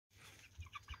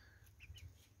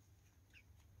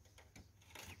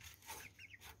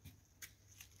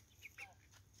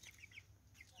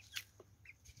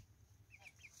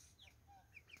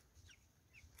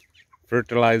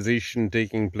fertilization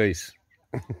taking place.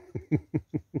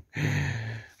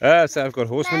 So I've got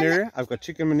horse manure here, I've got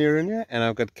chicken manure in here, and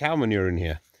I've got cow manure in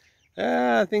here.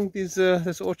 I think this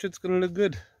orchard's gonna look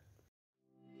good.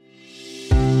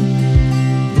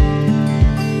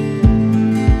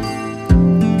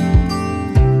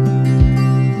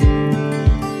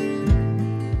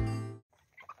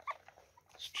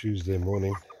 It's Tuesday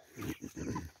morning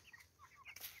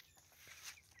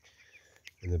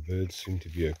and the birds seem to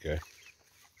be okay.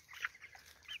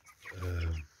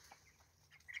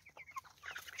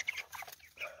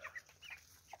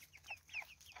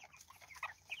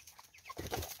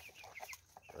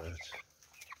 Right.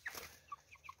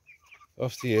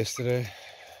 After yesterday,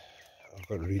 I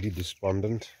got really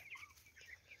despondent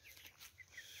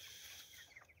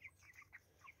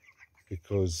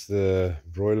because the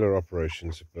broiler operation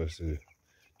is supposed to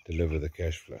deliver the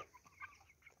cash flow.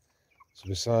 So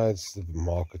besides the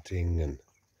marketing and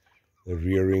the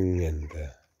rearing and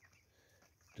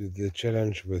the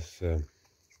challenge with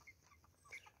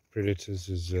predators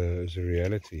is a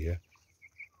reality here.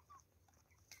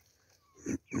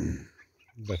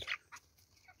 But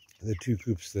the two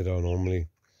coops that are normally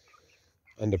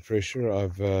under pressure,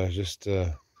 I've just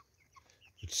put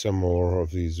some more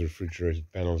of these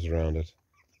refrigerated panels around it,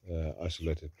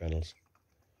 isolated panels,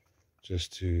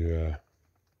 just to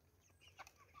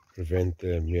prevent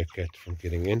the meerkat from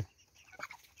getting in.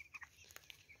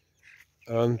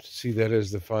 I don't see that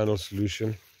as the final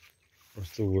solution. I'm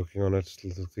still working on it,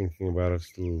 still thinking about it,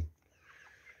 still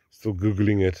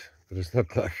googling it, but it's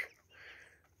not like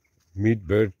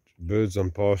birds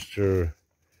on pasture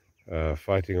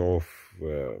fighting off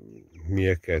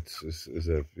meerkats is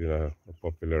a a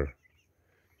popular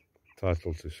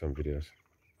title to some videos.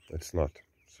 It's not.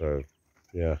 So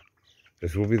yeah,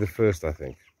 this will be the first, I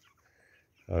think,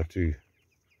 how to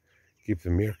keep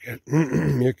the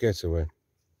meerkats away.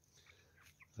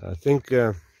 I think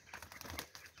our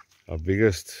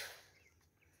biggest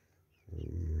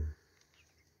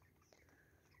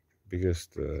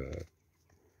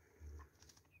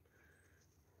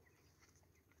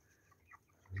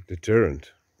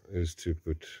deterrent is to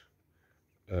put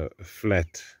a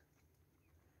flat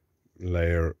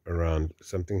layer around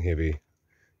something heavy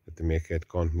that the meerkat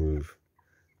can't move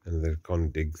and that it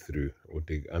can't dig through or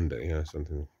dig under,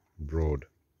 something broad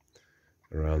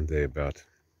around there, about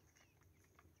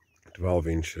 12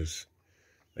 inches,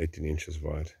 18 inches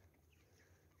wide.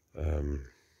 That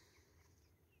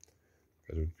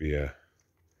would be a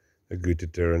good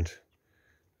deterrent.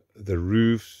 The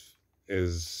roof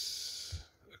is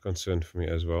a concern for me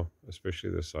as well, especially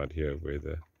the side here where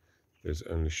there's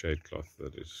only shade cloth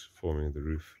that is forming the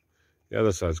roof. The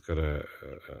other side's got a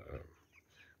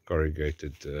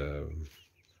corrugated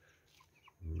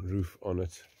roof on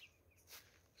it,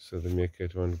 so the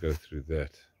meerkat won't go through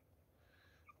that.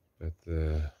 But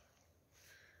the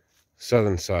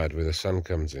southern side where the sun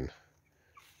comes in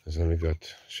has only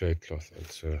got shade cloth, and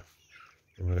so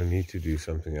I'm going to need to do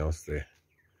something else there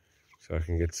so I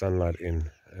can get sunlight in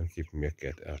and keep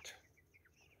meerkat out.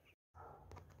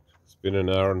 It's been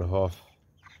an hour and a half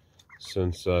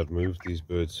since I've moved these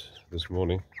birds this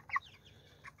morning,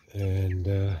 and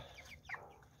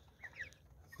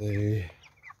they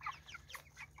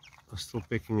are still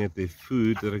pecking at their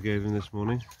food that I gave them this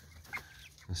morning.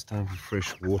 It's time for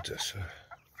fresh water, so I'm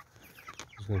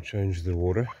just going to change the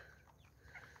water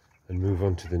and move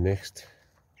on to the next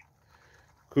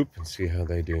coop and see how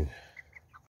they're doing.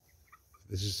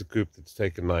 This is the coop that's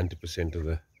taken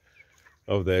 90%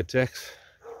 of the attacks,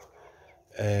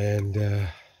 and this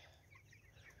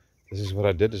is what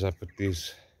I did: is I put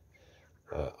these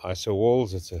iso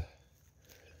walls. It's a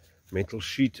metal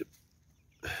sheet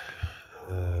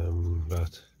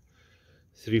about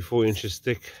 3-4 inches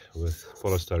thick with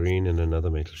polystyrene and another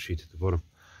metal sheet at the bottom.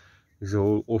 These are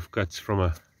all offcuts from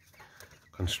a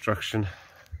construction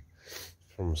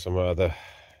from some other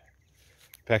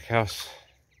pack house,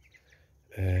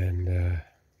 and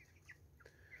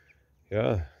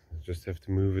yeah, I just have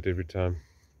to move it every time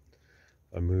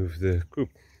I move the coop.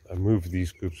 I moved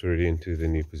these coops already into the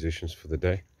new positions for the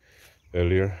day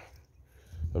earlier.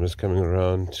 I'm just coming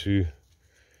around to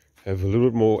have a little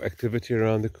bit more activity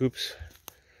around the coops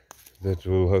that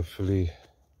will hopefully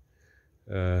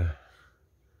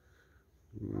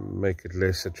make it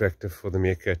less attractive for the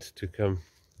meerkat to come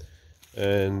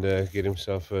and get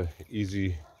himself an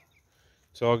easy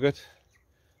target.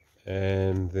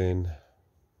 And then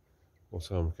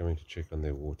also I'm coming to check on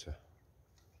their water.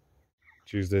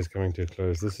 Tuesday's coming to a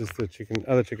close. This is the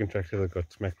other chicken tractor that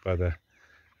got smacked by the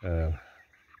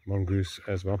mongoose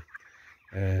as well,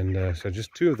 and so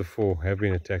just 2 of the 4 have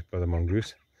been attacked by the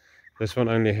mongoose. This one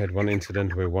only had one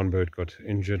incident where one bird got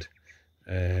injured,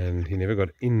 and he never got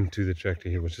into the tractor.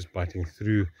 He was just biting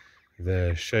through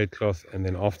the shade cloth, and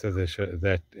then after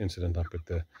that incident I put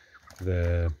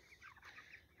the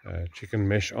chicken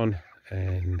mesh on,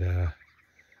 and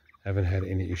haven't had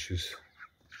any issues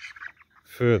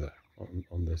further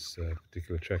on this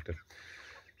particular tractor.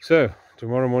 So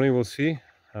tomorrow morning we'll see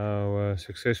how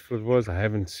successful it was. I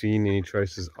haven't seen any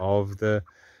traces of the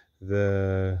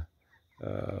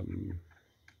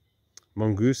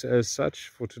mongoose as such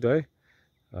for today,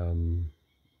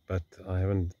 but I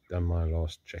haven't done my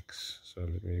last checks, so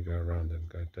let me go around and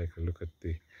go take a look at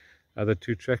the other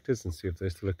two tractors and see if they're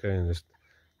still okay, and just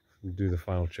do the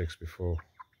final checks before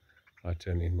I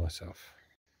turn in myself.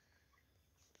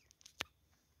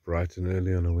 Bright and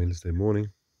early on a Wednesday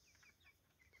morning.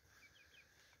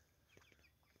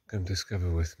 Come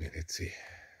discover with me. Let's see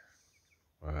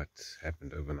what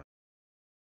happened overnight.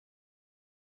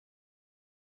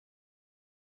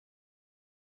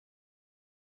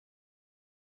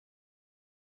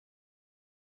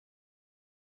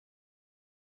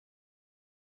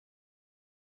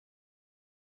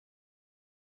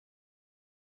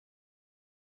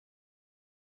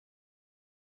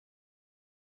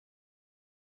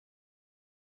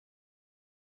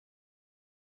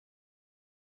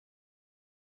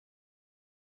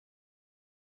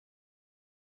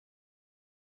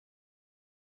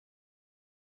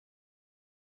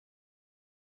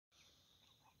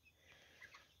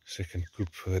 Second coop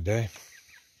for the day.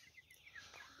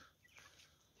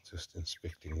 Just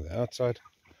inspecting the outside.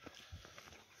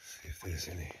 See if there's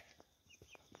any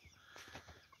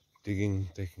digging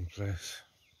taking place.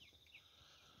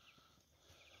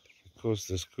 Because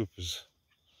this coop has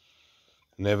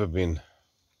never been,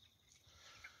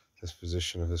 this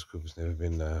position of this coop has never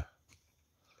been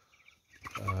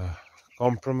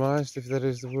compromised, if that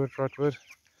is the right word.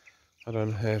 I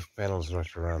don't have panels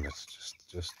right around it,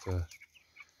 just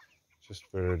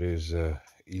where it is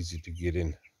easy to get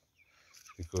in,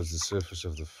 because the surface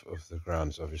of the ground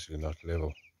is obviously not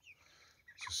level.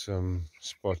 So some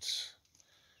spots,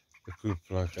 the coop,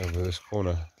 like over this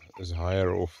corner, is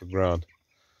higher off the ground,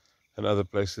 and other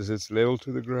places it's level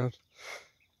to the ground.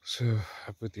 So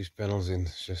I put these panels in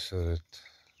just so that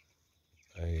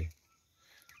a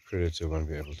predator won't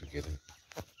be able to get in.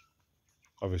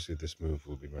 Obviously this move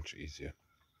will be much easier.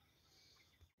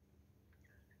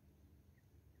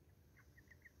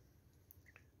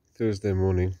 Thursday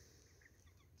morning,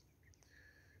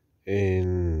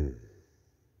 in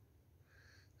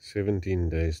 17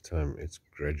 days time, it's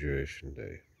graduation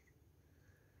day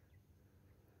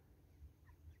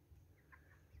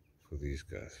for these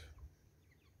guys.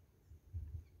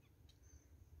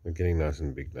 They're getting nice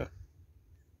and big now.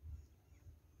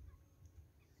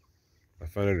 I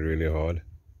find it really hard,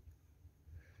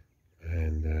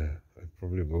 and it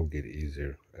probably will get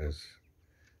easier as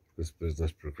this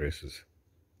business progresses,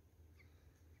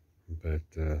 but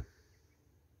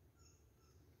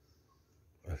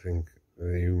I think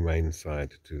the humane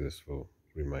side to this will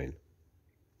remain.